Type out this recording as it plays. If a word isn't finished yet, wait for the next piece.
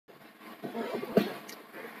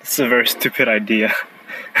It's a very stupid idea.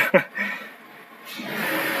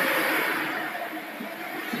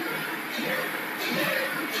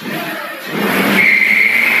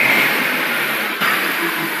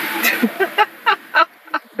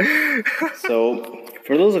 So,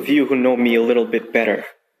 for those of you who know me a little bit better,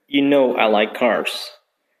 you know I like cars.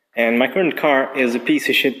 And my current car is a piece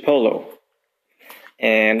of shit Polo.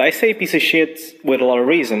 And I say piece of shit with a lot of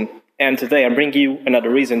reason. And today I bring you another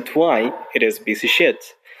reason why it is a piece of shit.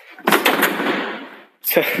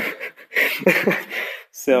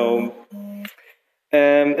 So,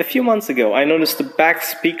 a few months ago I noticed the back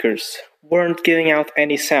speakers weren't giving out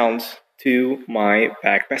any sound to my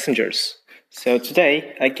back passengers. So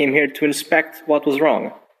today I came here to inspect what was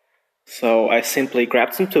wrong. So I simply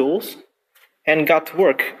grabbed some tools and got to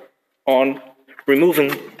work on removing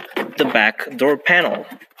the back door panel.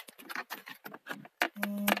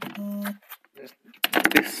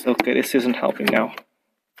 This isn't helping now.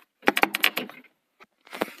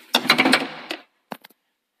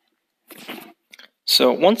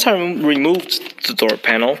 So once I removed the door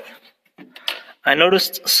panel, I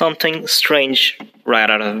noticed something strange right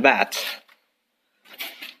out of the bat.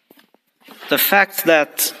 The fact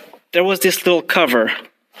that there was this little cover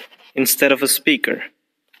instead of a speaker,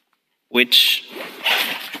 which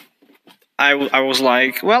I was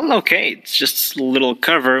like, well, okay, it's just a little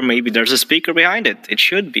cover, maybe there's a speaker behind it. It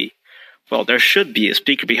should be. Well, there should be a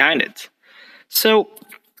speaker behind it. So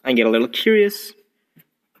I get a little curious,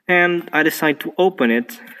 and I decide to open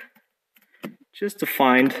it just to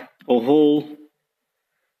find a whole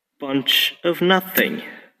bunch of nothing.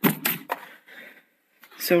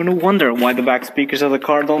 So no wonder why the back speakers of the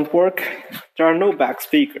car don't work. There are no back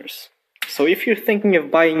speakers. So if you're thinking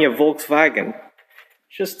of buying a Volkswagen,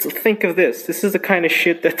 just think of this. This is the kind of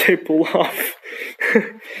shit that they pull off.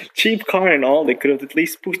 Cheap car and all, they could have at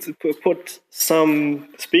least put some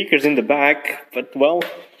speakers in the back. But well,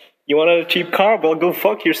 you wanted a cheap car? Well, go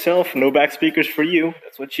fuck yourself. No back speakers for you.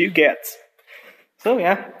 That's what you get. So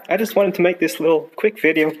yeah, I just wanted to make this little quick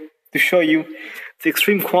video to show you the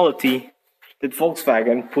extreme quality that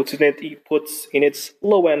Volkswagen puts in its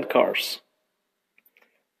low-end cars.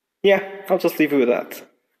 Yeah, I'll just leave you with that.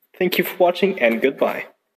 Thank you for watching and goodbye.